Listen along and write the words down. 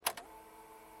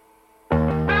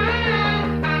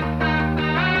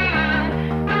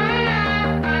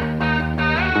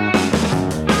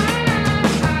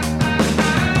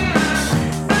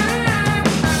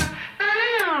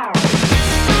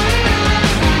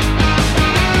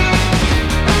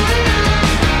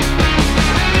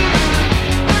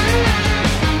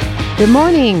Good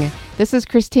morning. This is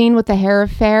Christine with the Hair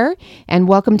Affair, and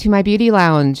welcome to my beauty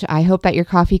lounge. I hope that your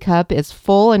coffee cup is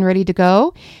full and ready to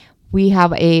go. We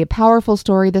have a powerful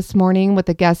story this morning with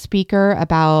a guest speaker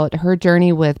about her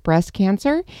journey with breast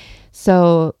cancer.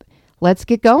 So let's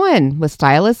get going with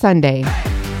Stylist Sunday.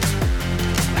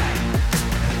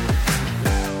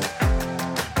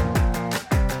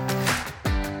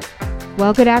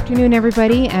 Well, good afternoon,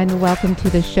 everybody, and welcome to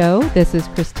the show. This is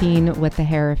Christine with the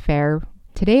Hair Affair.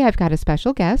 Today, I've got a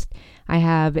special guest. I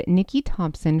have Nikki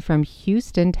Thompson from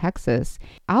Houston, Texas.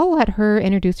 I'll let her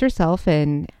introduce herself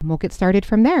and we'll get started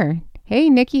from there. Hey,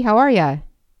 Nikki, how are you?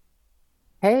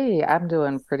 Hey, I'm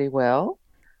doing pretty well.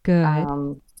 Good.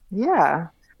 Yeah.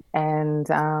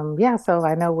 So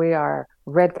I know we are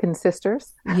Redken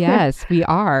sisters. Yes, we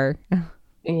are.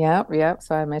 Yep.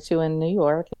 So I met you in New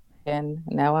York and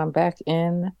now I'm back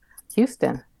in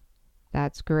Houston.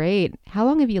 That's great. How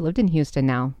long have you lived in Houston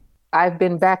now? I've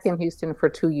been back in Houston for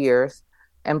 2 years.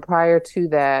 And prior to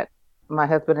that, my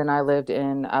husband and I lived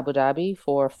in Abu Dhabi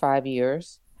for 5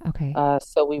 years. Okay.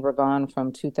 So we were gone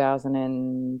from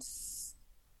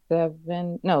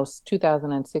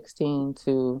 2016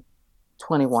 to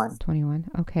 21. 21.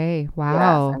 Okay. Yeah,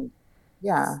 Wow.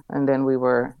 and then we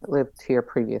were lived here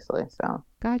previously. So,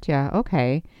 Gotcha.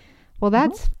 Okay. Well,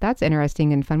 mhm. that's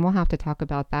interesting and fun. We'll have to talk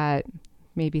about that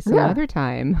maybe some Yeah. other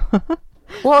time.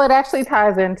 Well, it actually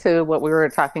ties into what we're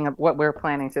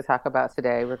planning to talk about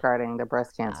today regarding the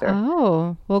breast cancer.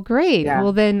 Oh, well, great. Yeah.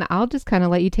 Well, then I'll just kind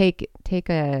of let you take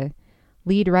a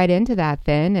lead right into that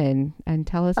then and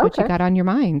tell us what you Okay. got on your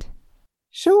mind.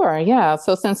 Sure. Yeah.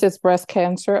 So since it's Breast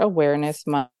Cancer Awareness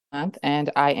Month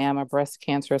and I am a breast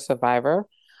cancer survivor,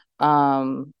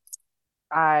 um,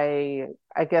 I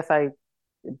guess I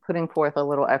putting forth a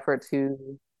little effort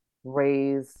to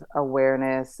raise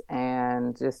awareness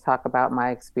and just talk about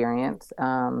my experience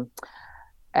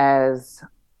as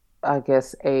I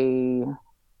guess a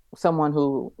someone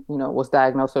who was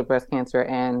diagnosed with breast cancer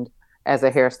and as a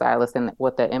hairstylist and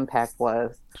what the impact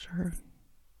was. Sure.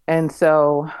 And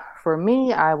so for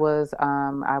me, I was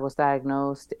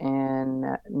diagnosed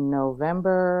in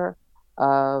November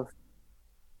of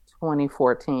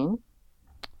 2014,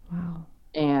 Wow.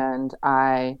 and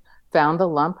I found the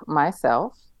lump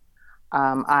myself.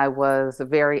 I was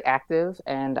very active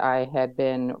and I had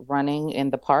been running in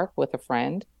the park with a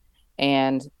friend,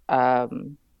 and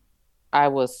I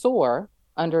was sore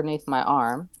underneath my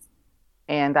arm,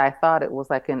 and I thought it was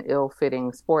like an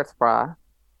ill-fitting sports bra.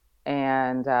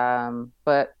 And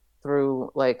but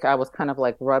through like I was kind of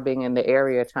like rubbing in the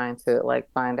area trying to like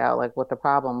find out like what the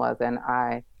problem was, and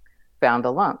I found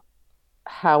a lump.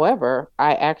 However,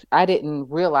 I didn't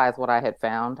realize what I had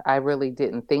found. I really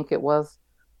didn't think it was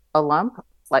a lump,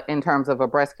 like in terms of a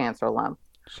breast cancer lump.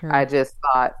 I Sure. just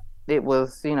thought it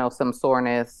was, some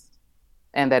soreness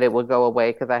and that it would go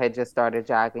away because I had just started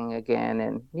jogging again.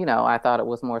 And, I thought it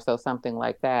was more so something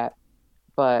like that.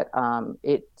 But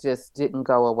it just didn't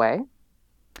go away.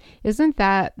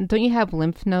 Don't you have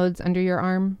lymph nodes under your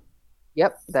arm?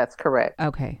 Yep, that's correct.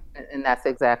 Okay. And that's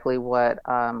exactly what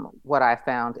I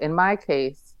found. In my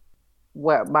case,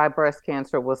 what my breast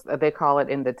cancer was, they call it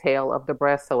in the tail of the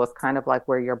breast. So it's kind of like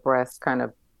where your breast kind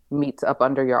of meets up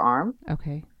under your arm.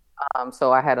 Okay.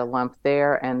 So I had a lump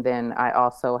there, and then I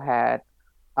also had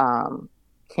um,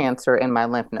 cancer in my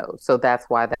lymph nodes. So that's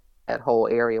why that whole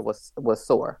area was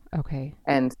sore. Okay.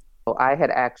 And so I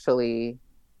actually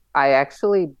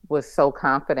was so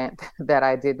confident that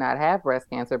I did not have breast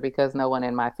cancer because no one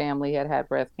in my family had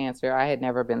breast cancer. I had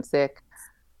never been sick.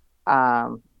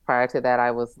 Prior to that,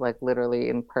 I was like literally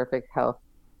in perfect health.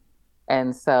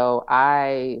 And so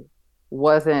I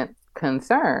wasn't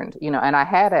concerned, and I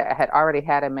had already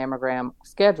had a mammogram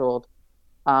scheduled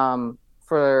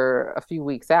for a few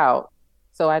weeks out.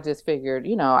 So I just figured,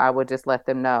 I would just let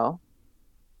them know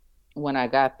when I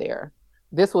got there.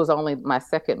 This was only my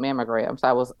second mammogram.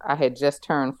 So I had just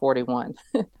turned 41.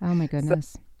 Oh my So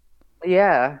goodness.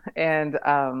 yeah. And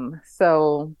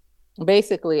so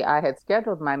basically I had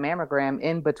scheduled my mammogram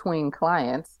in between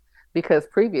clients because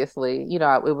previously,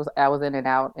 I was in and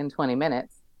out in 20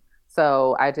 minutes.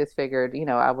 So I just figured,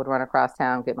 I would run across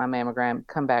town, get my mammogram,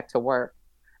 come back to work.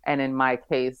 And in my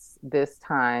case, this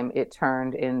time it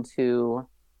turned into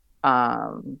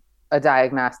um, a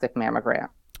diagnostic mammogram.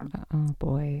 Oh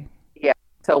boy. Yeah.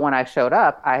 So when I showed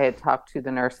up, I had talked to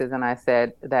the nurses and I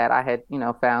said that I had,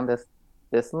 found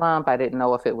this lump. I didn't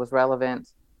know if it was relevant.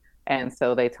 And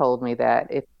so they told me that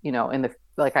if, in the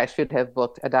like I should have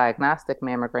booked a diagnostic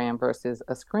mammogram versus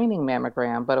a screening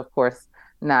mammogram. But of course,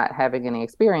 not having any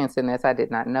experience in this, I did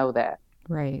not know that.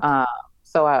 Right. Um,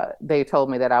 so they told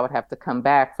me that I would have to come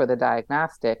back for the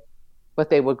diagnostic. but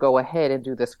they would go ahead and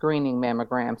do the screening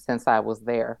mammogram since I was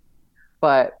there.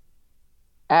 But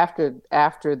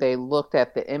after they looked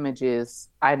at the images,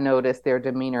 I noticed their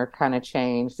demeanor kind of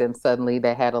changed, and suddenly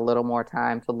they had a little more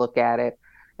time to look at it.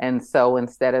 And so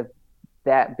instead of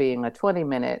that being a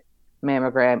 20-minute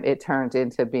mammogram, it turned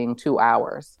into being 2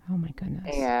 hours. Oh my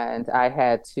goodness. And I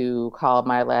had to call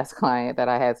my last client that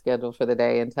I had scheduled for the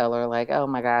day and tell her, like, oh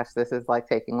my gosh, this is like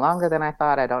taking longer than I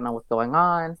thought. I don't know what's going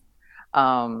on.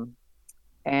 Um,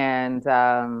 and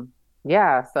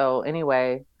yeah, so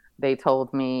anyway, they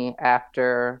told me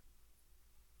after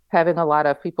having a lot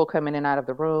of people come in and out of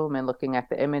the room and looking at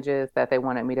the images that they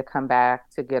wanted me to come back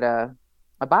to get a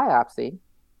biopsy.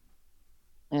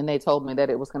 And they told me that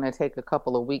it was going to take a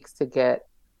couple of weeks to get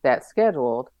that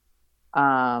scheduled.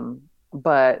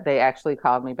 But they actually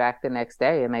called me back the next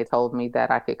day and they told me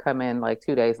that I could come in like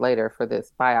 2 days later for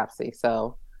this biopsy.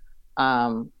 So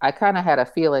I kind of had a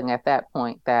feeling at that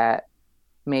point that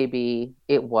maybe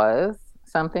it was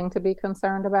something to be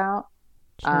concerned about.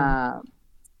 Sure. Um,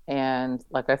 and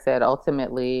like I said,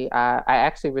 ultimately, I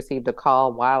actually received a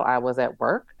call while I was at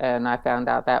work, and I found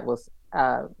out that was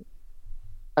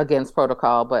against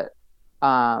protocol. But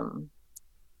um,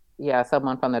 yeah,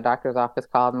 someone from the doctor's office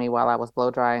called me while I was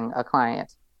blow drying a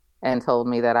client and told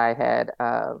me that I had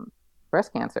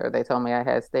breast cancer. They told me I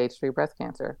had stage 3 breast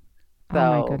cancer. Oh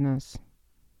my So goodness.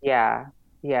 yeah,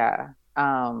 yeah.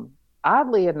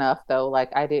 Oddly enough, though, like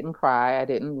I didn't cry, I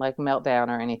didn't like melt down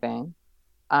or anything.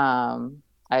 Um,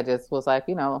 I just was like,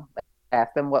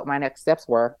 asked them what my next steps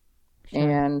were, Sure.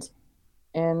 and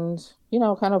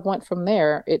kind of went from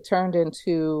there. It turned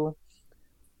into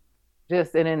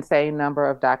just an insane number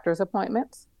of doctor's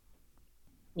appointments.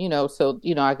 So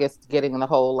I guess getting the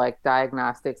whole like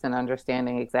diagnostics and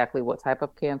understanding exactly what type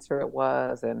of cancer it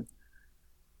was, and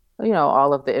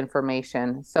all of the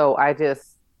information. So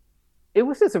it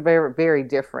was just very, very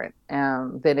different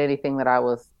than anything that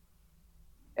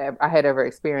I had ever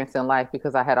experienced in life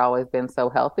because I had always been so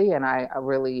healthy and I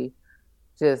really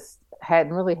just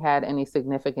hadn't really had any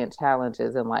significant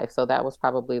challenges in life. So that was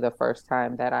probably the first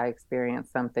time that I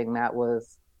experienced something that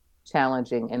was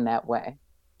challenging in that way.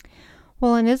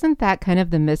 Well, and isn't that kind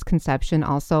of the misconception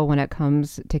also when it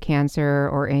comes to cancer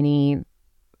or any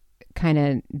kind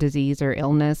of disease or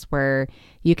illness where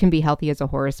you can be healthy as a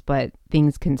horse, but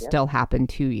things can Yeah. still happen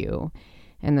to you?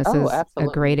 And this Oh, is a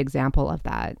great absolutely. example of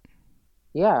that.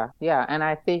 Yeah, yeah. And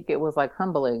I think it was like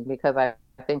humbling because I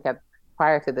think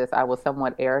prior to this, I was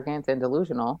somewhat arrogant and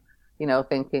delusional,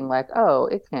 thinking like, oh,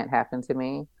 it can't happen to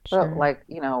me. Well, Sure. like,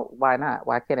 why not?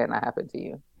 Why can't it not happen to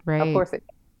you? Of Right. course it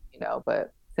can,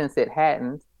 but since it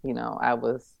hadn't, I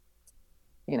was,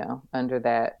 under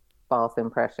that false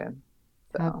impression.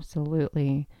 So,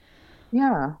 Absolutely.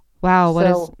 yeah. Wow,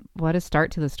 So, what a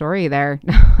start to the story there.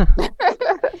 it,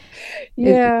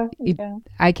 yeah, it, yeah.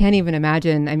 I can't even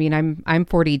imagine. I mean, I'm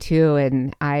 42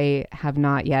 and I have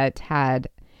not yet had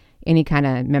any kind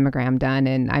of mammogram done,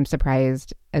 and I'm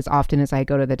surprised as often as I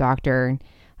go to the doctor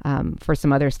for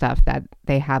some other stuff that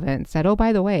they haven't said, oh,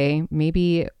 by the way,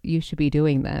 maybe you should be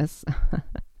doing this.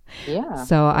 Yeah.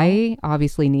 So Well, I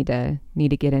obviously need to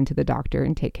get into the doctor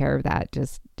and take care of that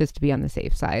just to be on the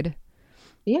safe side.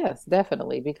 yes,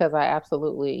 definitely, because I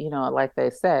absolutely, like they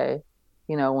say,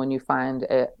 when you find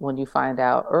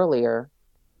out earlier,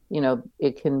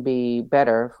 it can be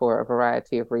better for a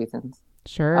variety of reasons.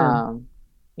 Sure. Um,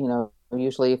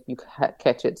 Usually if you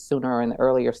catch it sooner or in the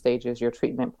earlier stages, your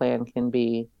treatment plan can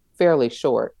be fairly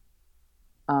short.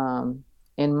 Um,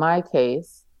 in my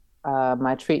case,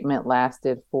 my treatment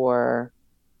lasted for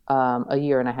a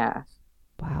year and a half.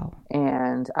 Wow.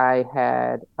 And I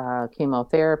had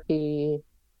chemotherapy,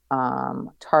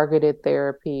 targeted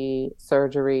therapy,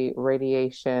 surgery,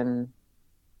 radiation,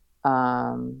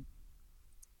 um,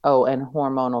 and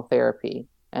hormonal therapy.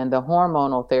 And the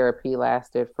hormonal therapy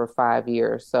lasted for 5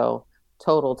 years. So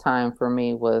total time for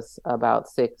me was about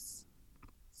six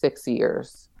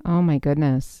years. Oh my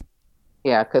goodness.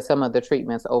 Yeah, because some of the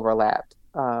treatments overlapped.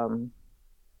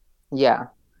 Yeah.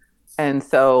 And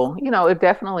so, it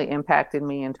definitely impacted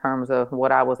me in terms of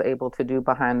what I was able to do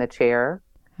behind the chair.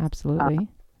 Absolutely.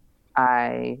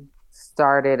 I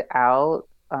started out,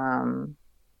 I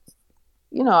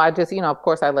just, of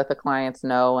course, I let the clients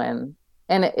know,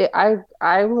 I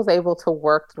was able to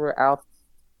work throughout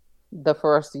the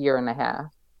first year and a half.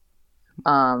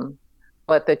 Um,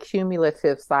 but the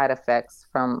cumulative side effects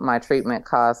from my treatment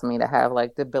caused me to have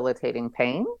like debilitating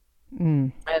pain,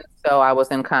 Mm. and so I was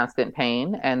in constant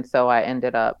pain, and so I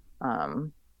ended up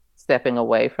stepping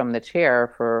away from the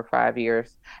chair for 5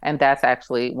 years, and that's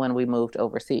actually when we moved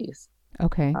overseas.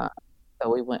 Okay. Uh, So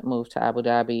we moved to Abu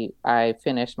Dhabi. I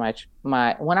finished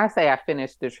when I say I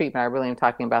finished the treatment, I really am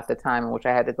talking about the time in which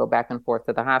I had to go back and forth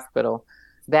to the hospital.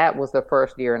 That was the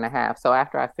first year and a half. So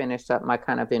after I finished up my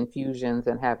kind of infusions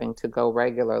and having to go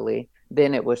regularly,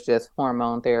 then it was just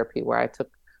hormone therapy where I took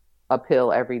a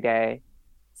pill every day.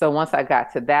 So once I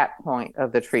got to that point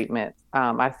of the treatment,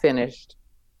 I finished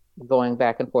going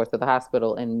back and forth to the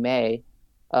hospital in May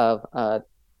of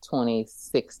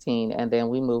 2016, and then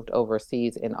we moved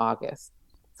overseas in August.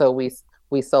 So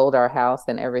we sold our house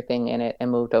and everything in it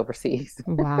and moved overseas.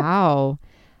 Wow.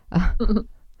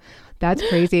 That's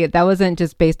crazy. That wasn't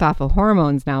just based off of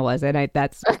hormones now, was it?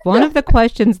 That's one of the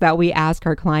questions that we ask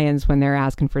our clients when they're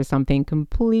asking for something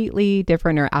completely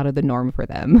different or out of the norm for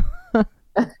them.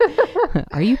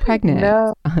 Are you pregnant?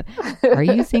 No. Are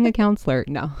you seeing a counselor?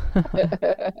 No.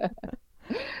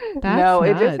 That's No,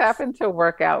 it just nuts. happened to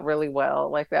work out really well.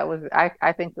 Like that was,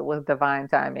 I think it was divine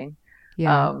timing.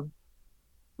 Yeah. Um,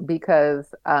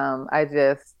 because I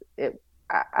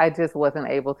just wasn't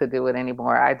able to do it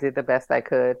anymore. I did the best I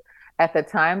could. At the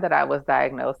time that I was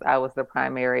diagnosed, I was the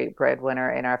primary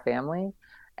breadwinner in our family.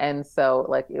 And so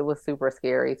like it was super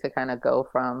scary to kind of go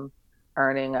from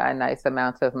earning a nice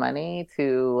amount of money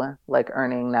to like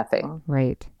earning nothing.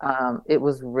 Right. It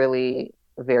was really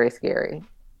very scary.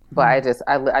 But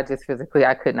Oh, I just physically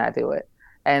I could not do it.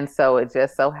 And so it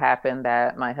just so happened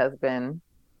that my husband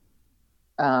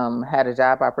had a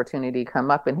job opportunity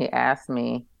come up and he asked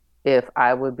me if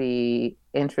I would be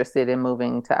interested in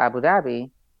moving to Abu Dhabi.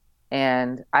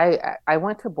 And I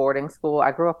went to boarding school.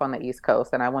 I grew up on the East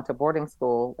Coast and I went to boarding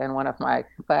school and one of my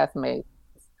classmates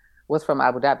was from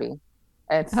Abu Dhabi.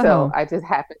 And so oh, I just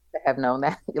happened to have known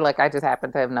that. Like I just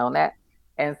happened to have known that.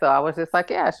 And so I was just like,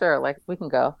 yeah, sure, like we can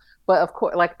go. But of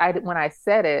course, like when I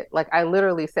said it, like I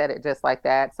literally said it just like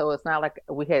that. So it's not like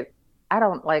we had I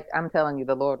don't like I'm telling you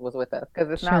the Lord was with us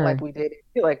because it's not like sure. we did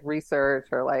like research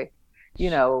or like,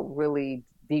 really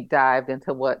deep dived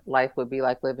into what life would be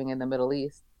like living in the Middle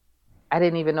East. I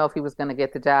didn't even know if he was going to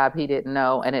get the job. He didn't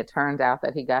know, and it turned out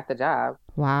that he got the job.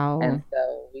 And Wow.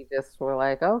 so we just were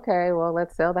like, okay, well,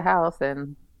 let's sell the house,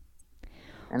 and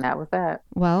that was that.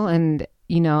 Well, and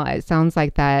it sounds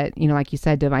like that, like you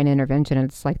said, divine intervention.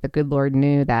 It's like the good Lord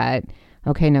knew that,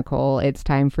 okay, Nicole, it's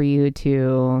time for you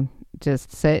to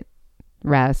just sit,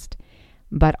 rest.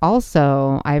 But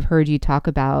also, I've heard you talk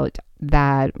about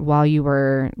that while you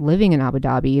were living in Abu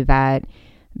Dhabi,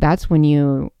 that's when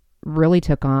you really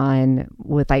took on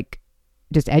with like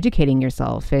just educating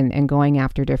yourself and going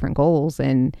after different goals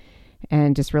and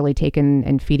just really taking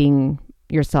and feeding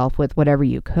yourself with whatever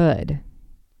you could.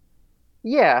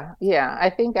 Yeah, yeah. I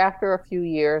think after a few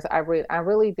years, I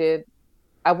really did.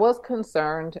 I was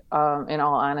concerned, in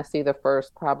all honesty, the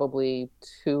first probably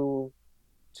 2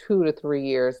 to 3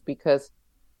 years because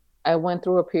I went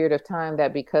through a period of time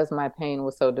that because my pain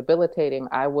was so debilitating,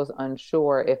 I was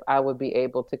unsure if I would be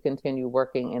able to continue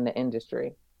working in the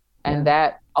industry. And Yeah.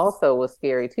 that also was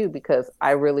scary too, because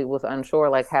I really was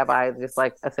unsure, like, have I just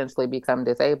like essentially become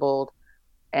disabled?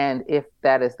 And if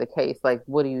that is the case, like,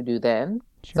 what do you do then?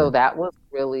 So Sure. that was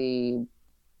really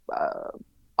uh,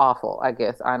 awful, I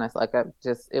guess, honest. Like,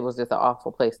 it was just an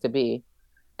awful place to be.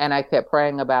 And I kept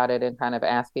praying about it and kind of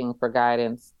asking for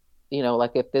guidance.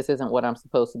 Like if this isn't what I'm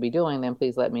supposed to be doing, then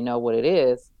please let me know what it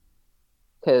is,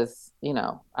 because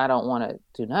I don't want to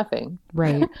do nothing.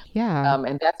 Right. Yeah.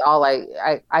 And that's all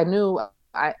I knew.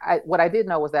 What I did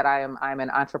know was that I'm an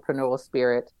entrepreneurial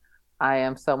spirit. I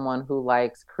am someone who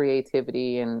likes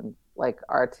creativity and like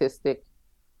artistic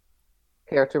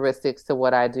characteristics to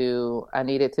what I do. I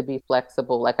needed to be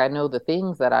flexible. Like I know the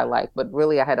things that I like, but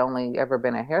really I had only ever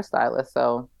been a hairstylist.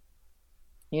 So,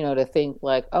 to think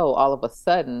like, oh, all of a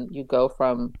sudden you go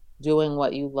from doing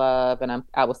what you love. And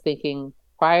I was thinking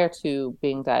prior to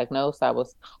being diagnosed, I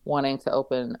was wanting to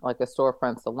open like a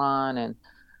storefront salon. And,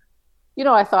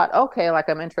 I thought, okay, like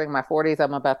I'm entering my 40s,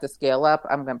 I'm about to scale up,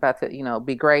 I'm about to,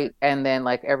 be great. And then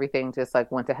like everything just like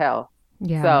went to hell.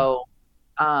 Yeah. So,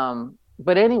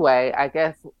 but anyway, I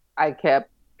guess I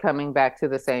kept coming back to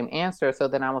the same answer. So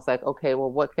then I was like, okay, well,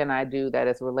 what can I do that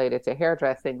is related to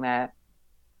hairdressing that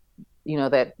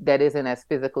isn't as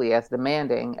physically as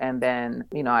demanding? And then,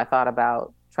 I thought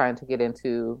about trying to get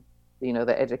into,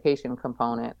 the education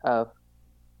component of,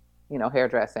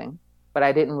 hairdressing. But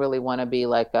I didn't really want to be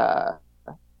like a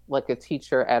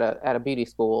teacher at a beauty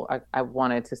school. I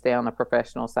wanted to stay on the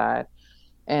professional side.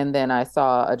 And then I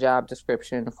saw a job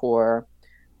description for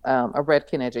a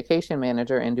Redken education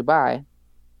manager in Dubai.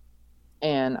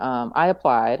 And I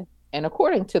applied. And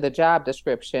according to the job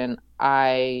description,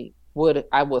 I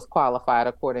was qualified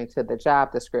according to the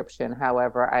job description.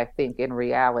 However, I think in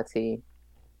reality,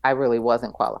 I really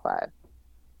wasn't qualified.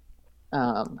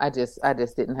 I just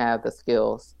didn't have the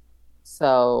skills.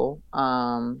 So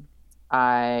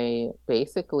I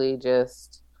basically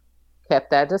just kept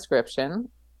that description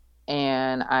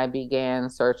and I began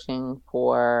searching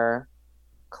for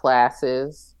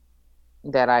classes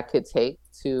that I could take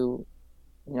to,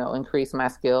 increase my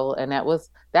skill. And that was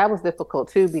difficult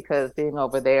too because being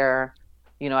over there,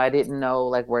 I didn't know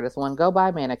like where does one go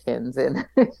buy mannequins and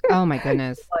Oh my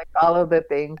goodness. like all of the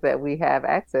things that we have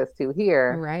access to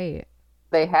here. Right.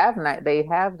 They have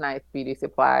nice beauty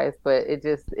supplies, but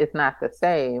it's not the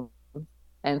same.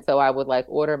 And so I would like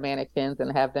order mannequins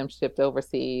and have them shipped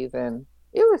overseas and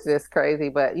it was just crazy,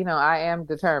 but I am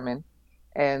determined.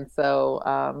 And so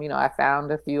I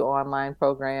found a few online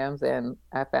programs and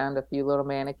I found a few little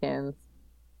mannequins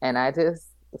and I just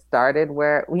started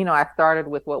where I started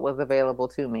with what was available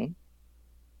to me.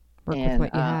 Work with And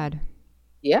what you had.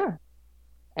 yeah.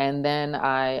 And then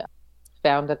I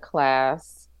found a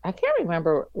class. I can't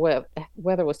remember whether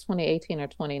it was 2018 or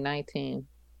 2019.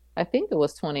 I think it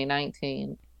was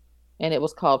 2019, and it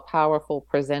was called Powerful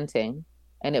Presenting,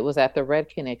 and it was at the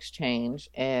Redken Exchange,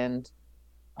 and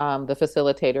the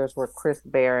facilitators were Chris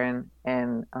Barron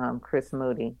and Chris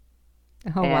Moody,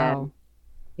 Oh and wow.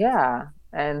 yeah,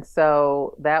 and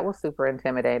so that was super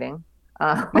intimidating.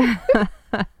 I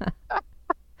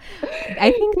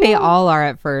think they all are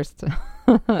at first.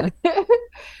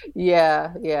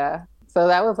 Yeah, yeah. So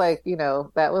that was like,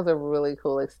 that was a really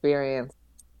cool experience.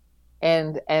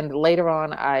 And later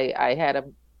on I had a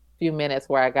few minutes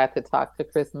where I got to talk to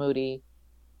Chris Moody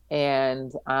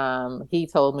and he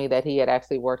told me that he had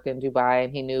actually worked in Dubai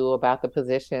and he knew about the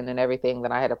position and everything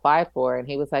that I had applied for and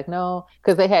he was like, "No,"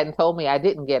 because they hadn't told me I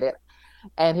didn't get it.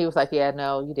 And he was like, "Yeah,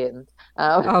 no, you didn't."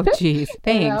 Oh geez.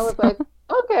 And I Thanks. was like,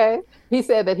 "Okay." He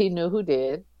said that he knew who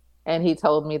did, and he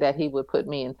told me that he would put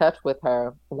me in touch with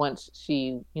her once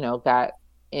she, got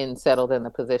in settled in the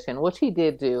position, which he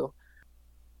did do.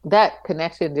 That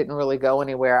connection didn't really go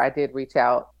anywhere. I did reach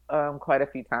out quite a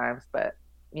few times, but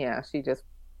yeah, she just,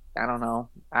 I don't know.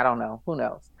 I don't know. Who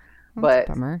knows? That's a But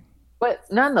bummer.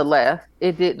 nonetheless,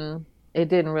 it didn't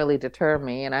really deter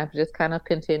me, and I've just kind of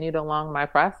continued along my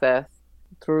process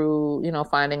through,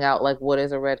 finding out like what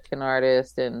is a Redken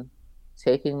artist and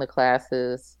taking the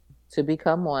classes to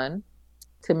become one.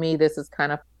 To me, this is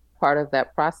kind of part of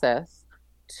that process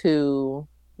to,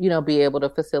 be able to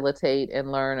facilitate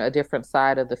and learn a different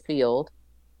side of the field.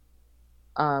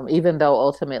 Even though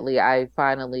ultimately I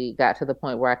finally got to the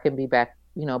point where I can be back,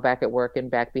 back at work and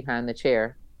back behind the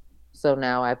chair. So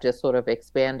now I've just sort of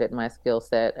expanded my skill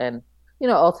set and,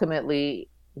 ultimately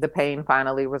the pain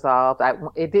finally resolved. I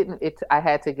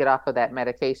had to get off of that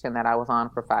medication that I was on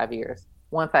for 5 years.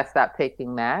 Once I stopped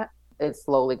taking that, it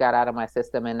slowly got out of my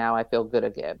system and now I feel good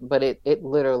again. But it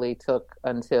literally took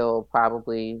until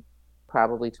probably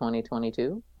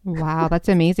 2022. Wow, that's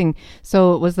amazing.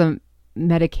 So it was the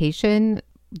medication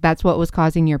that's what was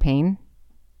causing your pain?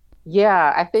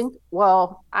 Yeah, I think,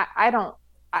 well, I don't,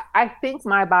 I think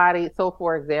my body, so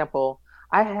for example,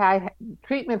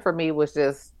 treatment for me was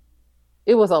just,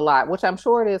 it was a lot, which I'm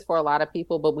sure it is for a lot of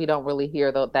people, but we don't really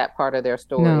hear that part of their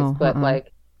stories. No, But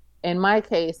like in my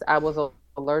case, I was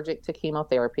allergic to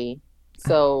chemotherapy.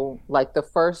 So like the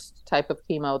first type of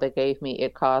chemo they gave me,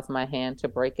 it caused my hand to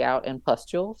break out in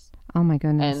pustules. Oh my And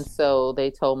goodness. so they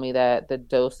told me that the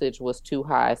dosage was too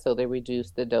high, so they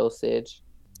reduced the dosage.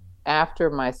 After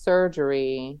my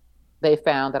surgery, they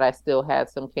found that I still had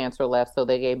some cancer left, so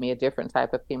they gave me a different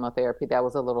type of chemotherapy that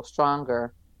was a little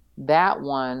stronger. That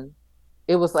one,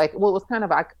 it was like, well, it was kind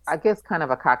of, I guess, kind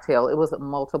of a cocktail. It was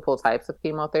multiple types of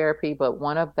chemotherapy, but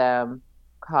one of them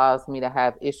caused me to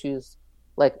have issues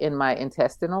like in my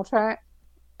intestinal tract.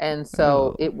 And Oh,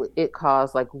 so it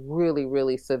caused like really,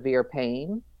 really severe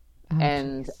pain. oh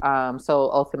And jeez. so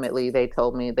ultimately, they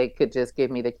told me they could just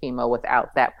give me the chemo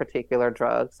without that particular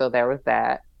drug. So there was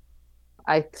that.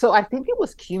 I think it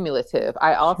was cumulative.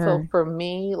 I also, Sure. for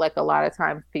me, like a lot of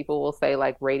times people will say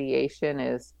like radiation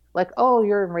is like, oh,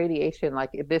 you're in radiation,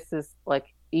 like this is like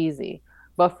easy.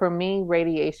 But for me,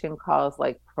 radiation caused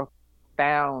like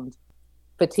profound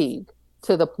fatigue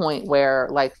to the point where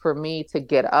like for me to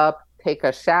get up, take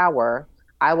a shower,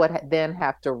 I would then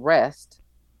have to rest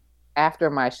after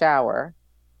my shower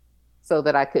so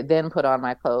that I could then put on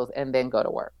my clothes and then go to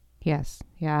work. Yes.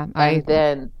 Yeah. I And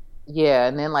then, yeah,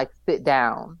 and then like sit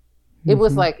down. It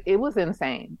was mhm. like, it was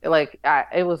insane. Like,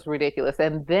 it was ridiculous.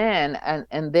 And then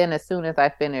as soon as I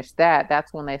finished that,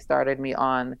 that's when they started me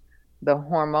on the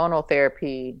hormonal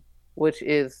therapy, which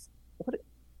is, what,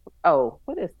 oh,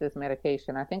 what is this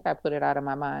medication? I think I put it out of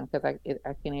my mind because I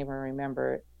can't even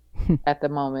remember it. at the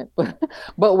moment.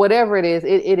 But whatever it is,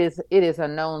 it is a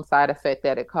known side effect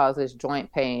that it causes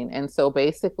joint pain. And so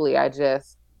basically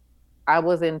I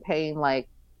was in pain like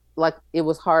it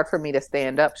was hard for me to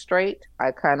stand up straight.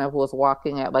 I kind of was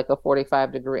walking at like a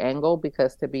 45-degree angle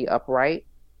because to be upright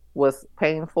was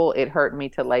painful. It hurt me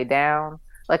to lay down.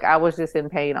 Like I was just in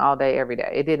pain all day, every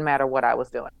day. It didn't matter what I was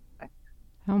doing.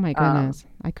 Oh my Um, goodness.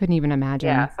 I couldn't even yeah,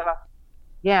 imagine.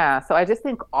 so I just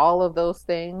think all of those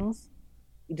things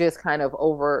just kind of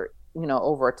over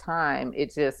time,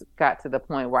 it just got to the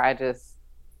point where I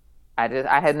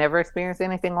had never experienced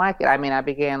anything like it. I mean, I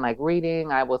began like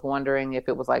reading. I was wondering if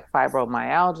it was like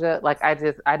fibromyalgia. Like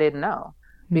I didn't know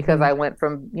because Hmm. I went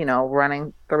from,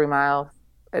 running 3 miles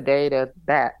a day to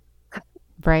that.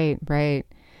 Right, right.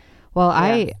 Well,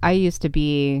 Yeah. I used to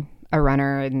be a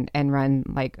runner and run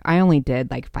like I only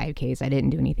did like 5Ks. I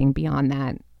didn't do anything beyond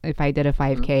that. If I did a Mhm.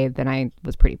 5K, then I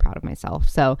was pretty proud of myself.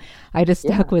 So I just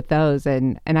stuck Yeah. with those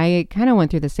and I kind of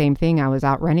went through the same thing. I was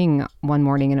out running one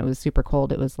morning and it was super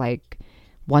cold. It was like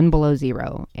 1 below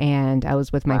 0 and I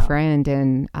was with my Wow. friend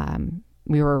and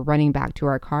we were running back to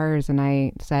our cars and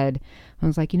I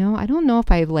was like, I don't know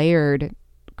if I layered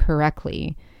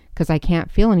correctly because I can't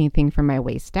feel anything from my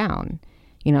waist down.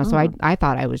 So Mm. I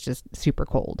thought I was just super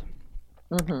cold.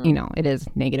 Mm-hmm. It is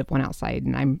 -1 outside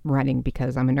and I'm running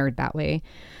because I'm a nerd that way.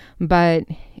 But,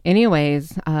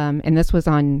 anyways, and this was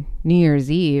on New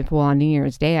Year's Eve. Well, on New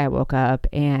Year's Day, I woke up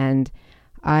and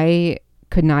I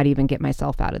could not even get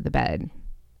myself out of the bed.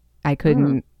 I Mm.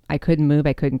 couldn't. I couldn't move.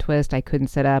 I couldn't twist. I couldn't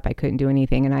sit up. I couldn't do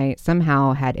anything. And I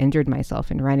somehow had injured myself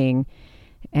in running.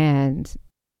 And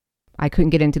I couldn't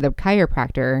get into the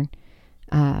chiropractor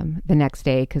the next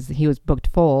day because he was booked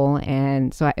full.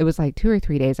 And so it was like 2 or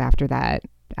 3 days after that,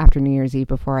 after New Year's Eve,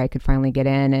 before I could finally get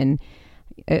in. And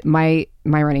my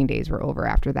running days were over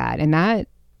after that. And that,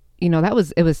 it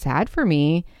was sad for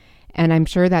me. And I'm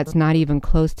sure that's not even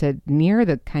close to near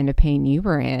the kind of pain you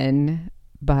were in.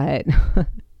 But,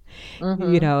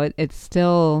 Mm-hmm. it's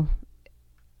still,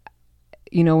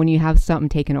 when you have something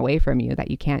taken away from you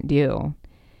that you can't do.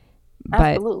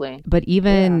 but Absolutely. but Yeah.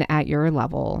 even at your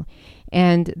level,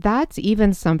 and that's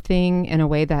even something in a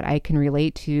way that I can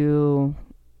relate to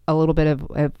a little bit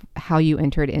of how you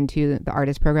entered into the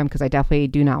artist program, because I definitely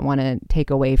do not want to take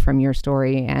away from your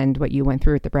story and what you went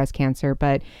through with the breast cancer.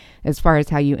 But as far as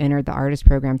how you entered the artist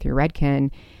program through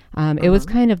Redken, it was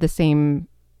Mm-hmm. kind of the same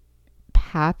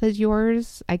path as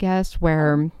yours, I guess, Okay.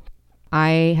 where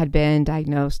I had been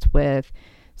diagnosed with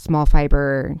small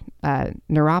fiber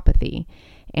neuropathy.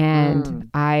 And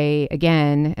Mm.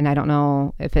 again, and I don't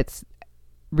know if it's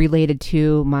related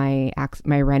to my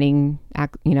running,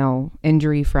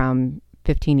 injury from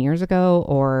 15 years ago,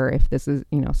 or if this is,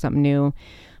 something new.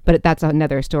 But that's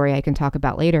another story I can talk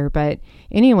about later. But,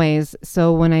 anyways,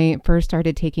 so when I first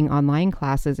started taking online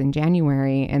classes in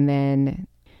January and then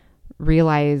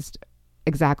realized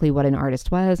exactly what an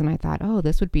artist was, and I thought, oh,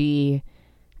 this would be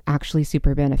actually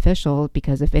super beneficial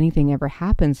because if anything ever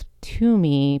happens to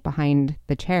me behind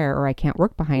the chair or I can't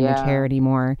work behind the chair Yeah.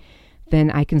 anymore, then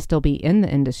I can still be in the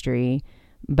industry,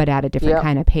 but at a different Yep.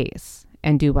 kind of pace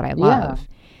and do what I Yeah. love.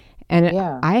 And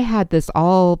Yeah. I had this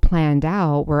all planned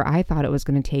out where I thought it was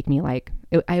going to take me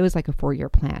it was like a 4-year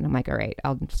plan. I'm like, all right,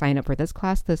 I'll sign up for this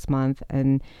class this month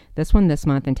and this one this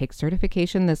month and take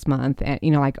certification this month. And,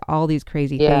 like all these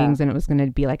crazy Yeah. things. And it was going to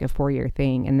be like a 4-year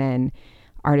thing. And then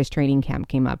artist training camp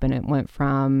came up and it went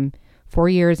from 4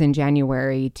 years in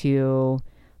January to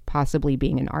possibly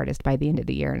being an artist by the end of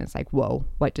the year. And it's like, whoa,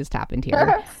 what just happened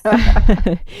here?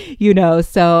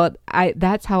 So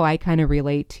that's how I kind of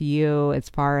relate to you as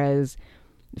far as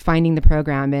finding the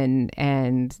program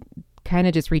and kind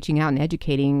of just reaching out and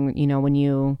educating, when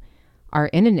you are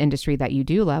in an industry that you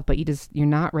do love, but you're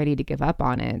not ready to give up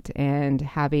on it, and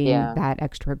having Yeah. that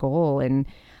extra goal. And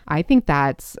I think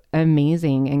that's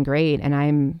amazing and great. And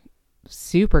I'm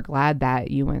super glad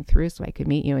that you went through so I could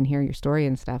meet you and hear your story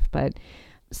and stuff. But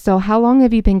so how long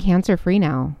have you been cancer free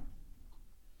now?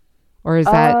 Or is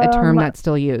that a term Um, that's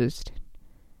still used?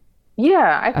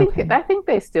 yeah, Okay. I think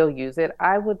they still use it.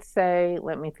 I would say,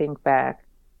 let me think back.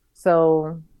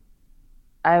 So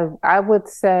I would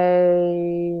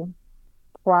say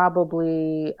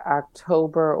probably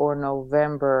October or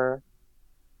November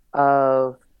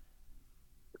of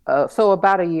so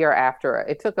about a year after.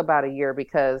 It took about a year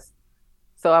because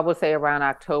so I would say around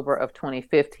October of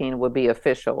 2015 would be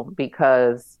official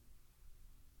because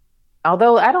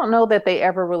although I don't know that they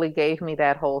ever really gave me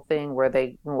that whole thing where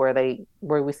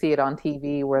we see it on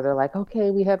TV where they're like, okay,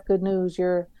 we have good news.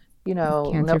 You're, no,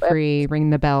 Cancer free,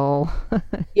 ring the bell.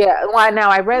 yeah. Well, now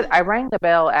I rang the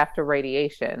bell after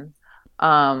radiation.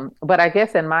 But I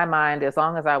guess in my mind, as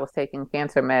long as I was taking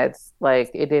cancer meds, like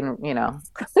it didn't,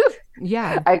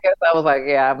 Yeah. I guess I was like,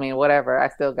 yeah, I mean, whatever. I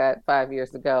still got 5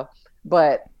 years to go.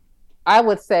 But I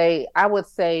would say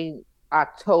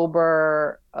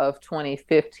October of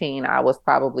 2015, I was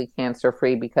probably cancer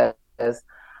free because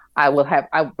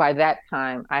by that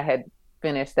time I had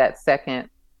finished that second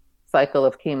cycle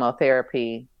of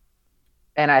chemotherapy,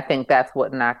 and I think that's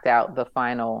what knocked out the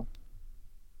final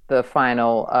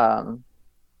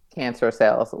cancer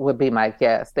cells would be my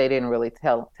guess. They didn't really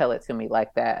tell it to me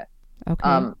like that. Okay.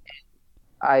 Um,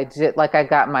 I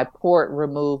got my port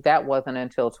removed. That wasn't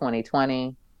until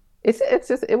 2020. It's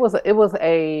just it was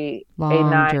a Long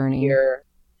nine journey. year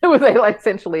it was like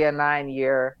essentially a 9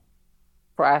 year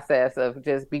process of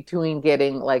just between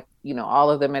getting like all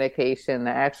of the medication,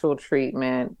 the actual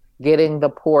treatment, getting the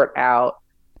port out,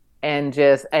 and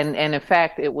in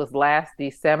fact it was last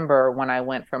December when I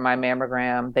went for my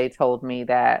mammogram. They told me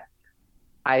that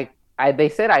I they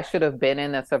said I should have been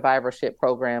in a survivorship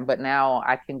program, but now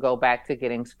I can go back to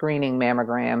getting screening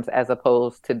mammograms as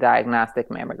opposed to diagnostic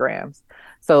mammograms.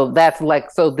 So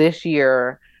this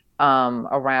year,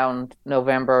 around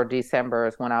November or December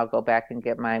is when I'll go back and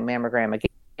get my mammogram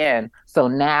again. So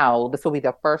now this will be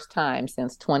the first time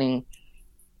since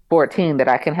 2014 that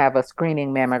I can have a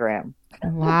screening mammogram.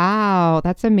 Wow,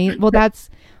 that's amazing. Well, that's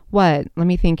what? Let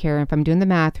me think here. If I'm doing the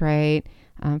math right,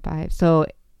 five. So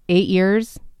 8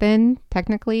 years then,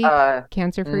 technically,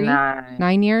 cancer free. Nine.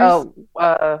 9 years.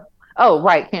 Oh,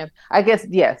 right. I guess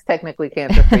yes, technically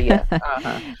cancer free. Yes.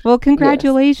 Well, Yes.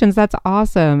 congratulations. That's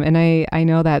awesome. And I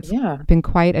know that's Yeah. been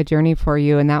quite a journey for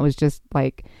you. And that was just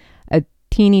like a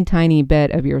teeny tiny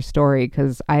bit of your story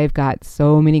because I've got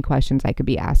so many questions I could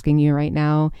be asking you right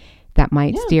now that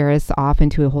might Yeah. steer us off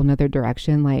into a whole nother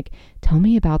direction. Like, tell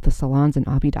me about the salons in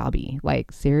Abu Dhabi.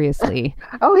 Like, seriously.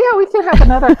 Oh, yeah. We can have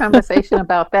another conversation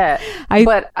about that. I,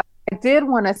 But I did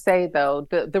want to say though,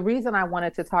 the reason I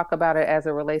wanted to talk about it as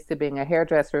it relates to being a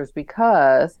hairdresser is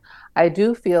because I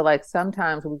do feel like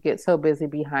sometimes we get so busy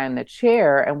behind the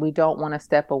chair and we don't want to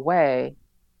step away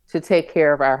to take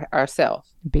care of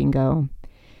ourselves. bingo.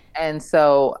 And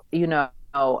so,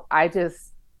 I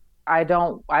just I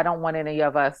don't want any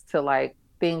of us to like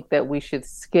think that we should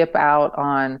skip out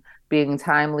on being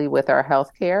timely with our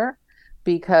health care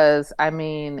because I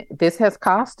mean, this has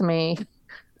cost me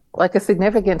like a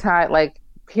significant time, like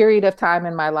period of time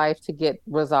in my life to get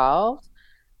resolved.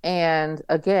 And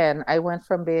again, I went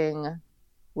from being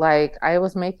like I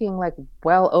was making like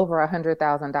well over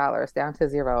 $100,000 down to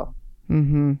zero.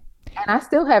 Mm-hmm. And I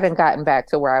still haven't gotten back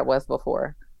to where I was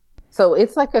before. So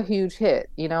it's like a huge hit,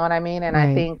 you know what I mean? And I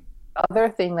Right. think the other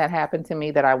thing that happened to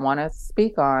me that I want to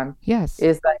speak on Yes.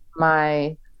 is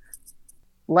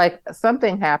like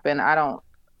something happened. I don't,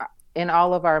 in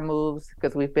all of our moves,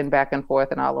 because we've been back and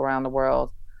forth and all around the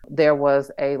world, there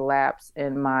was a lapse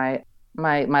in my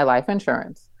life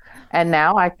insurance. And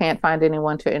now I can't find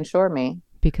anyone to insure me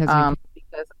Because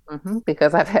you've,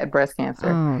 because I've had breast cancer.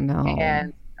 oh no,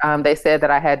 And they said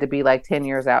that I had to be like 10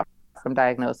 years out from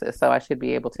diagnosis, so I should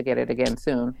be able to get it again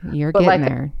soon. you're But getting like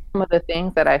there. some of the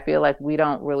things that I feel like we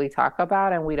don't really talk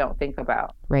about and we don't think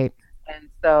about. Right. And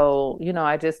so,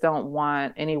 I just don't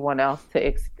want anyone else to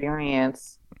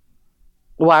experience.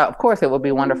 Well, of course, it would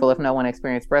be wonderful if no one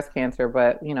experienced breast cancer,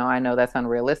 but I know that's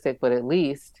unrealistic. But at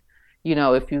least,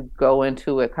 if you go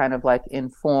into it kind of like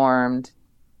informed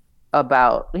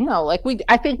about, like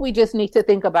I think we just need to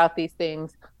think about these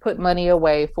things, put money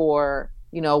away for,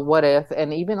 what if,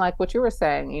 and even like what you were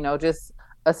saying, just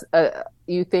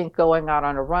you think going out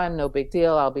on a run, no big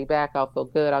deal. I'll be back. I'll feel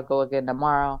good. I'll go again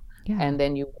tomorrow. Yeah. And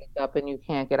then you wake up and you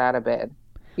can't get out of bed.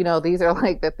 These are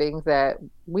like the things that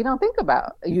we don't think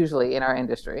about usually in our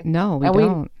industry. No, we And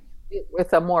don't.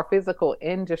 it's a more physical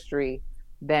industry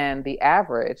than the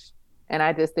average. And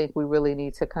I just think we really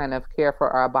need to kind of care for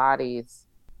our bodies.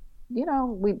 We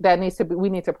need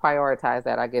to prioritize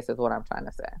that, I guess is what I'm trying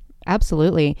to say.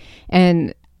 Absolutely.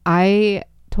 And I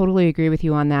totally agree with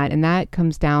you on that. And that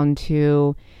comes down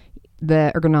to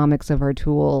the ergonomics of our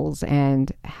tools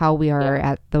and how we are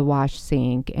Yeah. at the wash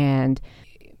sink and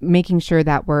making sure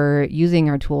that we're using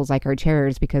our tools like our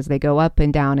chairs because they go up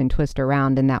and down and twist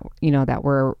around and that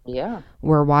that Yeah.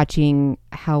 we're watching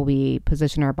how we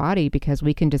position our body because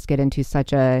we can just get into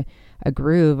such a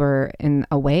groove or in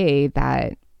a way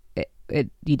that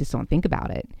you just don't think about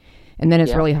it. And then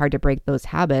it's Yeah. really hard to break those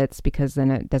habits because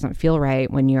then it doesn't feel right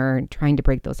when you're trying to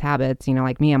break those habits.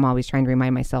 Like me, I'm always trying to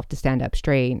remind myself to stand up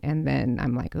straight. And then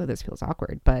I'm like, oh, this feels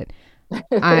awkward. But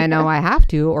I know I have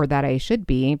to, or that I should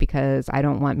be, because I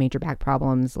don't want major back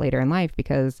problems later in life.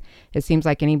 Because it seems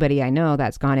like anybody I know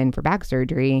that's gone in for back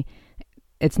surgery,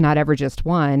 it's not ever just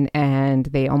one, and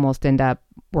they almost end up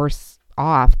worse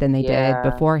off than they did Yeah.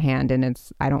 beforehand. And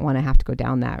I don't want to have to go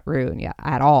down that route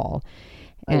at all.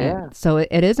 And Yeah. so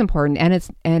it is important,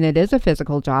 and it is a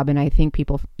physical job. And I think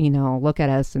people, look at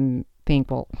us and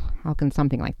think, well, how can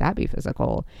something like that be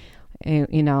physical?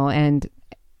 And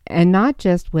not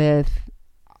just with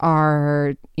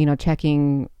our,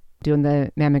 checking, doing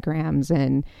the mammograms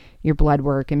and your blood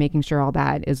work and making sure all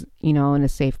that is, in a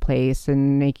safe place,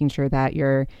 and making sure that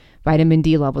your vitamin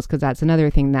D levels, because that's another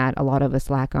thing that a lot of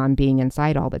us lack on being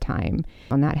inside all the time,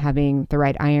 on not having the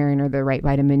right iron or the right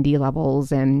vitamin D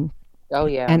levels. Oh,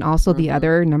 yeah. And also the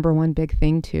other number one big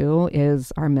thing too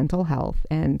is our mental health.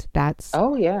 And that's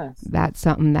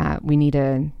something that we need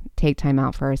to take time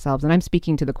out for ourselves. And I'm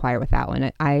speaking to the choir with that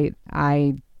one. I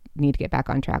need to get back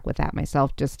on track with that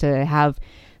myself, just to have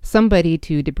somebody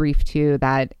to debrief to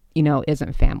that,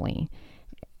 isn't family,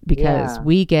 because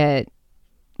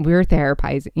we're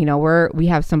therapizing, we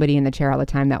have somebody in the chair all the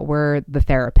time that we're the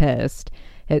therapist.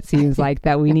 It seems like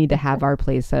that we need to have our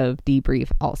place of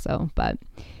debrief also. But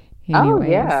anyways.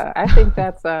 Oh, yeah. I think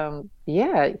that's,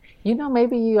 maybe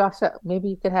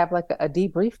you could have like a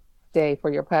debrief day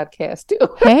for your podcast too.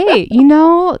 Hey,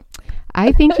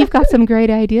 I think you've got some great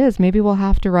ideas. Maybe we'll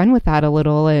have to run with that a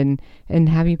little and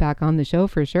have you back on the show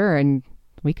for sure. And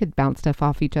we could bounce stuff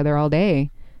off each other all day.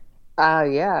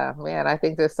 Yeah, man. I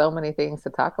think there's so many things to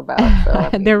talk about. So, I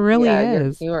mean, There really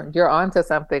is. You're onto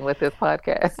something with this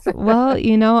podcast. Well,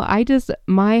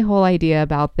 my whole idea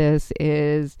about this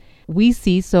is we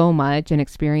see so much and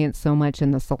experience so much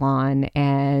in the salon.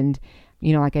 And,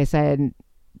 like I said,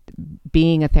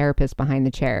 being a therapist behind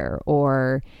the chair,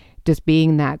 or just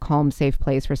being that calm, safe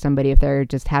place for somebody if they're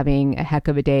just having a heck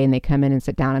of a day and they come in and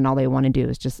sit down and all they want to do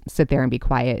is just sit there and be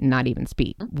quiet and not even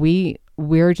speak. We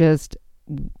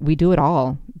do it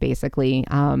all, basically.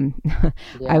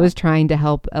 I was trying to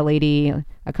help a lady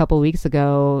a couple of weeks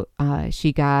ago.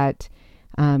 She got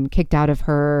kicked out of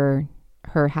her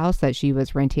house that she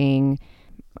was renting.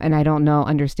 And I don't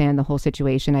understand the whole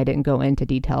situation. I didn't go into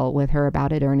detail with her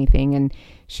about it or anything. And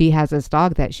she has this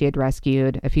dog that she had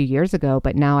rescued a few years ago.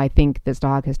 But now I think this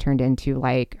dog has turned into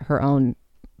like her own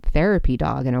therapy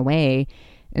dog in a way.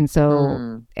 And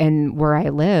so, and where I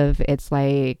live, it's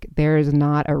like there's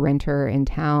not a renter in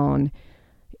town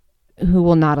who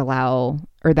will not allow,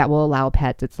 or that will allow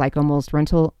pets. It's like almost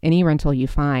any rental you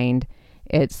find,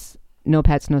 it's no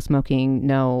pets, no smoking,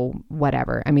 no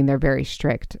whatever. I mean, they're very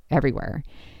strict everywhere.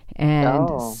 And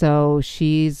so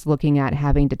she's looking at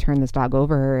having to turn this dog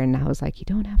over. And I was like, you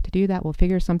don't have to do that. We'll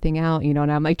figure something out,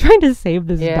 and I'm like trying to save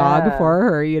this dog for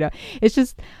her,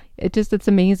 it's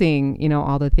amazing,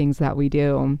 all the things that we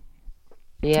do.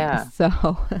 Yeah.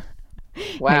 So.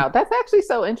 Wow. That's actually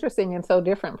so interesting and so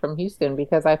different from Houston,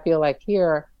 because I feel like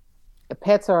here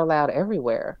pets are allowed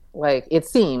everywhere. Like it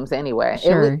seems anyway.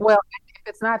 Sure. Well, if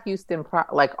it's not Houston,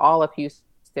 like all of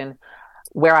Houston,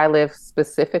 where I live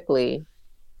specifically,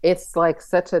 it's like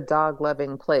such a dog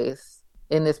loving place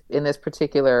in this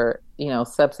particular,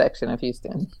 subsection of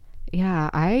Houston. Yeah.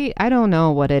 I don't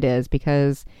know what it is,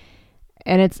 because,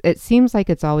 and it seems like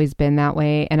it's always been that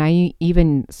way. And I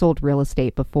even sold real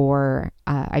estate before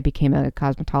I became a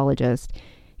cosmetologist.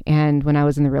 And when I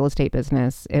was in the real estate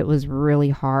business, it was really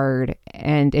hard.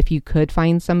 And if you could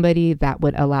find somebody that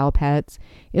would allow pets,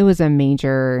 it was a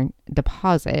major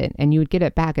deposit, and you would get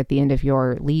it back at the end of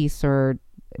your lease or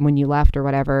when you left or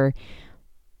whatever,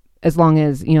 as long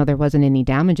as, there wasn't any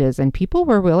damages. And people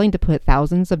were willing to put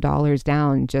thousands of dollars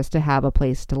down just to have a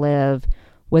place to live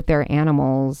with their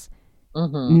animals,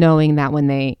 knowing that when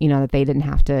they, that they didn't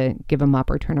have to give them up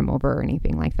or turn them over or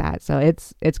anything like that. So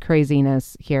it's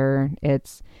craziness here.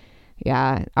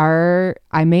 I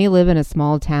may live in a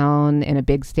small town in a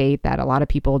big state that a lot of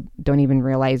people don't even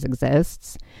realize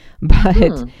exists.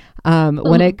 But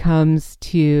when it comes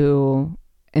to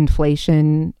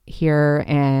inflation here,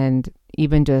 and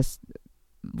even just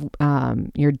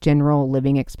your general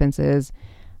living expenses,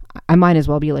 I might as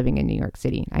well be living in New York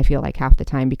City, I feel like, half the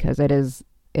time, because it is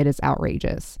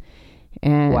outrageous.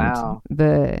 And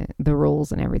the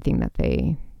rules and everything that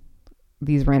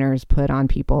these renters put on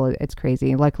people, it's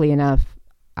crazy. Luckily enough,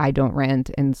 I don't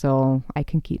rent, and so I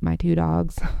can keep my 2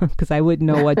 dogs, because I wouldn't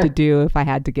know what to do if I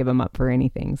had to give them up for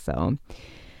anything. So,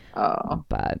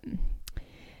 but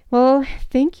well,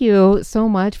 thank you so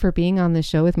much for being on the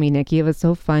show with me, Nikki. It was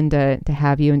so fun to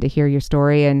have you and to hear your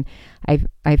story. And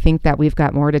I think that we've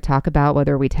got more to talk about,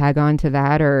 whether we tag on to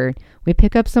that or we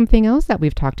pick up something else that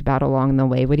we've talked about along the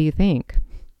way. What do you think?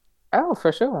 Oh,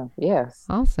 for sure. Yes.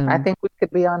 Awesome. I think we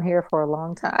could be on here for a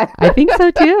long time. I think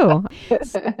so too.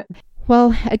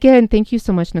 Well, again, thank you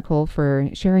so much, Nicole, for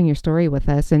sharing your story with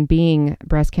us and being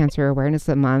Breast Cancer Awareness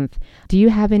Month. Do you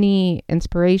have any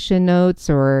inspiration notes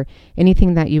or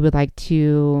anything that you would like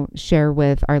to share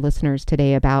with our listeners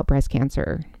today about breast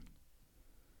cancer?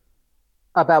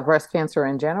 About breast cancer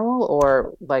in general,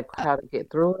 or like how to get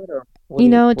through it, or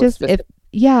what Just if, specific?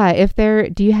 yeah, if there,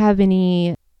 do you have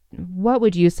any, what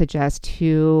would you suggest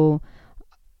to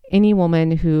any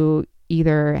woman who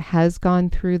either has gone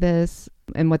through this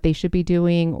and what they should be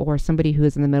doing, or somebody who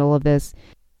is in the middle of this,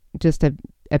 just a,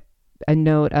 a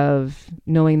note of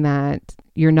knowing that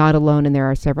you're not alone and there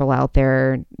are several out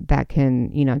there that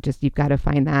can, just you've got to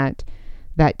find that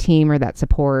team or that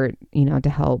support, to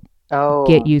help get Oh,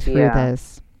 you through yeah.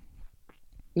 this.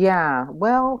 Yeah.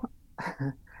 Well,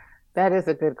 that is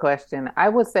a good question. I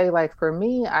would say, like, for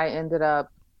me, I ended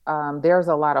up, there's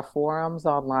a lot of forums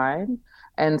online.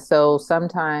 And so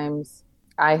sometimes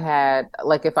I had,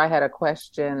 like, if I had a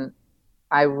question,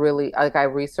 I really, like, I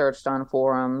researched on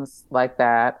forums like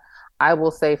that. I will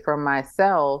say for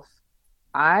myself,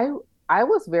 I, I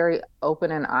was very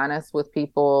open and honest with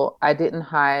people. I didn't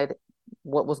hide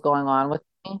what was going on with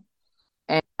me.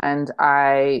 And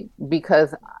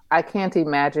because I can't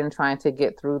imagine trying to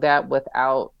get through that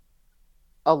without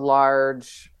a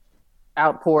large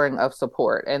outpouring of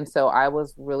support. And so I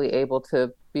was really able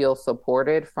to feel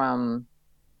supported from,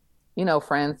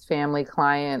 friends, family,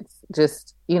 clients,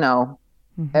 just,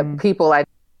 Mm-hmm. people I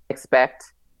expect,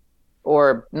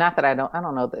 or not that I don't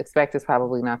know, expect is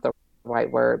probably not the right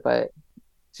word, but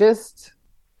just,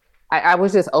 I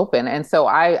was just open. And so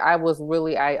I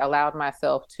allowed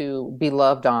myself to be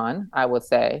loved on, I would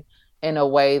say, in a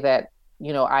way that,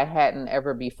 I hadn't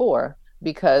ever before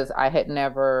because I had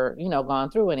never, gone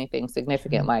through anything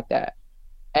significant Sure. like that.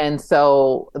 And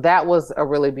so that was a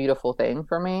really beautiful thing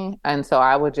for me. And so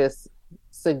I would just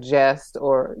suggest,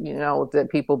 or, that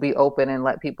people be open and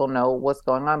let people know what's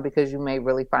going on, because you may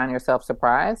really find yourself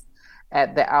surprised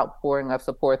at the outpouring of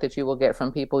support that you will get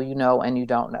from people you know and you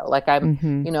don't know. Like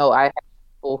Mm-hmm. I have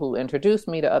people who introduced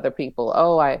me to other people.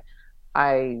 I,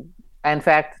 in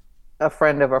fact, a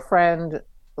friend of a friend,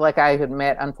 like I had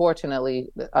met, unfortunately,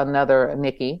 another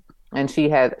Nikki, and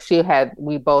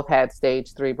we both had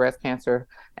stage 3 breast cancer,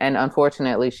 and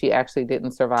unfortunately, she actually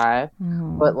didn't survive.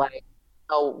 But Oh, like,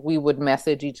 we would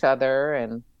message each other,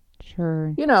 and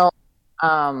sure. you know,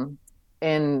 um,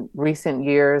 in recent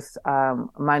years,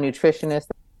 my nutritionist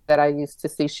that I used to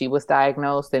see, she was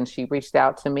diagnosed, and she reached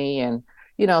out to me, and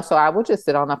so I would just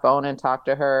sit on the phone and talk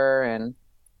to her, and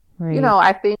Right.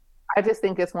 I just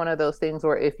think it's one of those things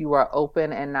where if you are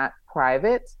open and not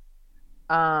private,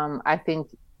 I think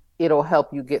it'll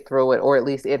help you get through it, or at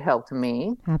least it helped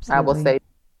me. I will Absolutely. say,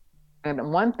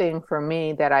 and one thing for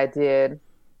me that I did,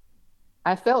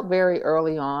 I felt very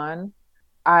early on,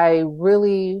 I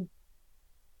really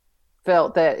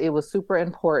felt that it was super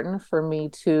important for me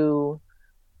to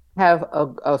have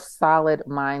a solid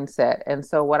mindset. And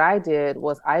so what I did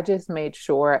was I just made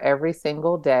sure every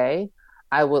single day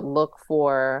I would look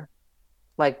for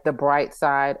like the bright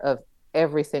side of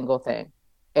every single thing,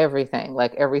 everything,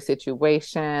 like every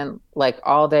situation, like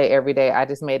all day, every day. I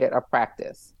just made it a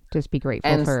practice. Just be grateful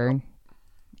And for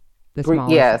the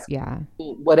smallest. yes, Yeah.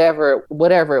 whatever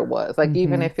it was, like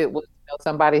even Mm-hmm. if it was,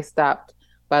 somebody stopped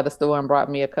by the store and brought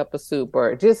me a cup of soup,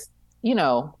 or just, you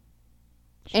know,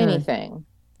 Sure. anything.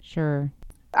 Sure.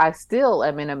 I still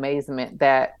am in amazement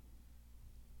that,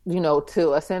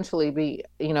 to essentially be,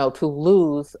 to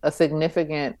lose a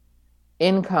significant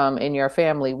income in your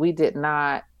family. We did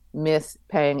not miss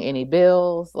paying any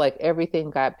bills. Like everything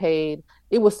got paid.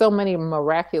 It was so many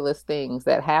miraculous things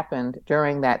that happened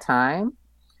during that time,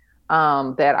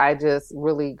 that I just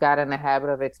really got in the habit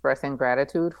of expressing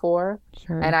gratitude for.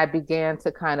 And Sure. I began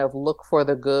to kind of look for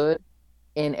the good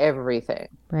in everything.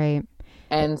 Right.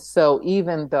 And so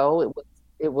even though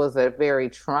it was a very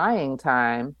trying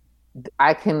time,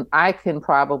 I can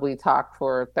probably talk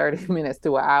for 30 minutes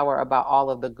to an hour about all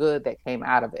of the good that came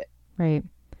out of it. Right.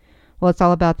 Well, it's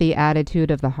all about the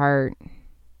attitude of the heart.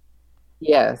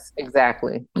 Yes,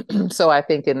 exactly. So I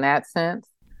think in that sense,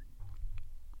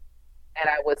 and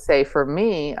I would say for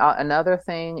me, another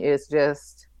thing is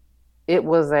just it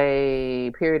was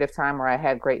a period of time where I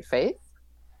had great faith.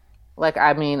 Like,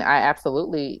 I mean, I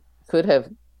absolutely could have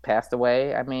passed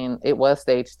away. I mean, it was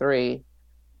stage 3,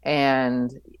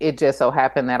 and it just so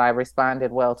happened that I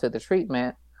responded well to the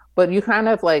treatment. But you kind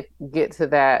of like get to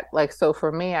that, like, so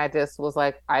for me, I just was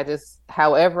like,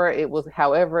 however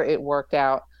it worked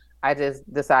out, I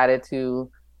just decided to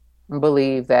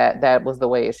believe that that was the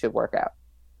way it should work out,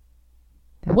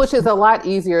 which is Absolutely. a lot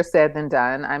easier said than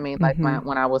done. I mean, like Mm-hmm.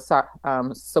 when I was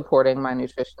supporting my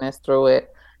nutritionist through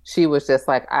it, she was just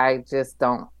like, I,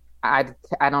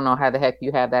 I don't know how the heck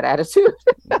you have that attitude.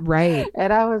 Right.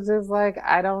 And I was just like,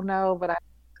 I don't know, but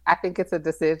I think it's a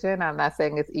decision. I'm not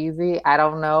saying it's easy. I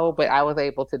don't know, but I was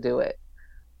able to do it.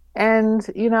 And,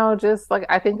 just like,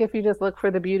 I think if you just look for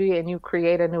the beauty and you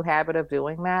create a new habit of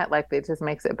doing that, like, it just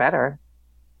makes it better.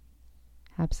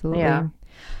 Absolutely. Yeah.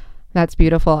 That's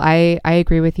beautiful. I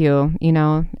agree with you.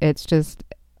 It's just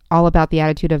all about the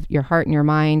attitude of your heart and your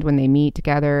mind when they meet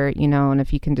together, and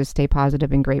if you can just stay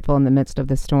positive and grateful in the midst of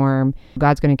the storm,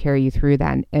 God's going to carry you through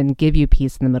that and give you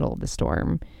peace in the middle of the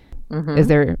storm. Is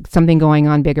there something going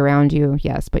on big around you?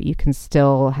 Yes, but you can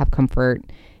still have comfort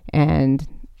and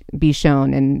be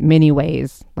shown in many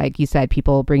ways. Like you said,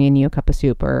 people bringing you a cup of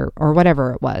soup or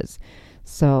whatever it was.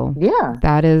 So Yeah.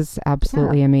 that is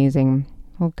absolutely amazing.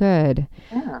 Well, good.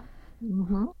 Yeah.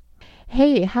 Mm-hmm.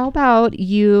 Hey, how about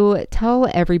you tell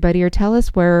everybody or tell us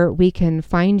where we can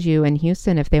find you in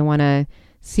Houston if they want to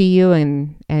see you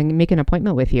and make an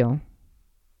appointment with you?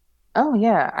 Oh,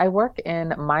 yeah. I work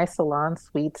in my salon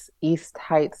suites East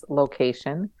Heights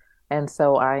location. And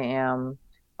so I am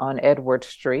on Edward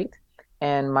Street.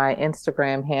 And my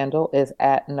Instagram handle is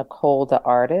at Nicole the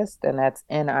Artist. And that's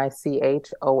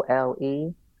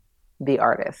Nichole, the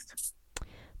artist.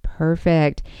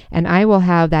 Perfect. And I will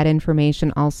have that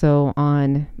information also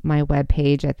on my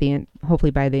webpage at the end,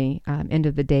 hopefully by the end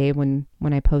of the day when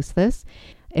I post this.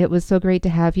 It was so great to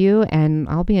have you, and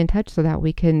I'll be in touch so that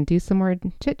we can do some more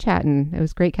chit chatting. It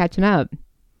was great catching up.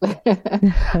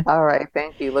 All right.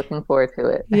 Thank you. Looking forward to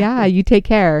it. Yeah, you take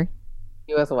care.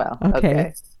 You as well.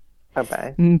 Okay.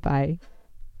 Bye-bye. Bye.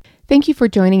 Thank you for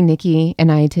joining Nikki and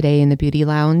I today in the Beauty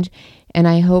Lounge. And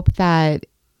I hope that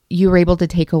you were able to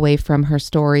take away from her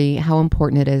story how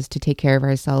important it is to take care of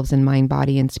ourselves in mind,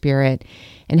 body, and spirit,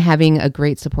 and having a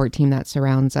great support team that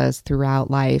surrounds us throughout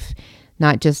life,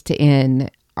 not just in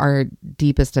our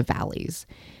deepest of valleys.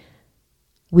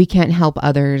 We can't help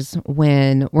others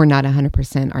when we're not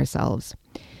 100% ourselves.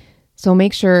 So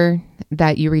make sure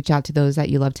that you reach out to those that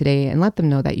you love today and let them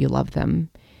know that you love them.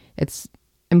 It's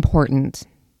important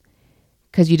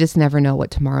because you just never know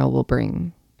what tomorrow will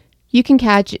bring. You can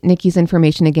catch Nikki's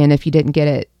information again if you didn't get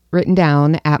it written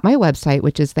down at my website,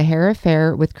 which is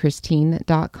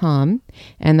thehairaffairwithchristine.com.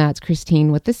 And that's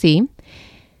Christine with the C.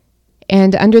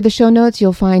 And under the show notes,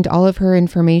 you'll find all of her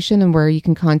information and where you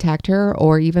can contact her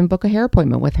or even book a hair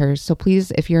appointment with her. So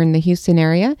please, if you're in the Houston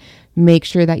area, make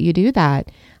sure that you do that.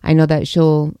 I know that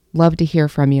she'll love to hear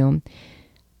from you.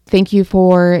 Thank you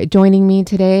for joining me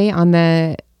today on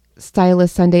the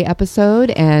Stylist Sunday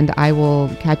episode, and I will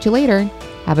catch you later.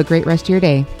 Have a great rest of your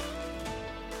day.